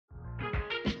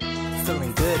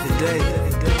day.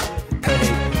 Hey,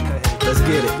 let's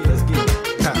get it.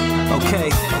 Okay,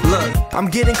 look, I'm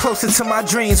getting closer to my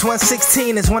dreams.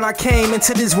 116 is when I came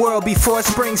into this world. Before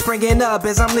spring, springing up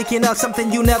as I'm linking up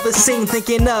something you never seen.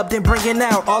 Thinking up, then bringing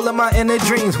out all of my inner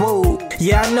dreams. Whoa,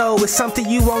 yeah, I know it's something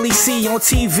you only see on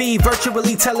TV.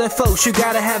 Virtually telling folks you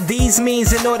gotta have these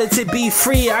means in order to be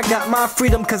free. I got my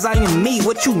freedom cause I am me.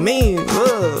 What you mean?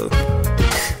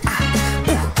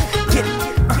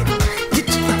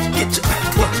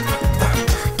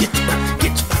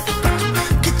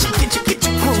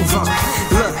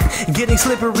 Getting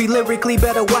slippery lyrically,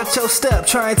 better watch your step.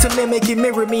 Trying to mimic and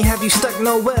mirror me, have you stuck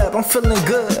no web? I'm feeling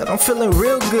good, I'm feeling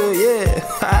real good, yeah.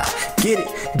 Get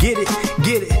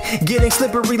it. Getting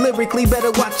slippery lyrically, better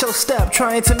watch your step.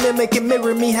 Trying to mimic and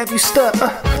mirror me, have you stuck?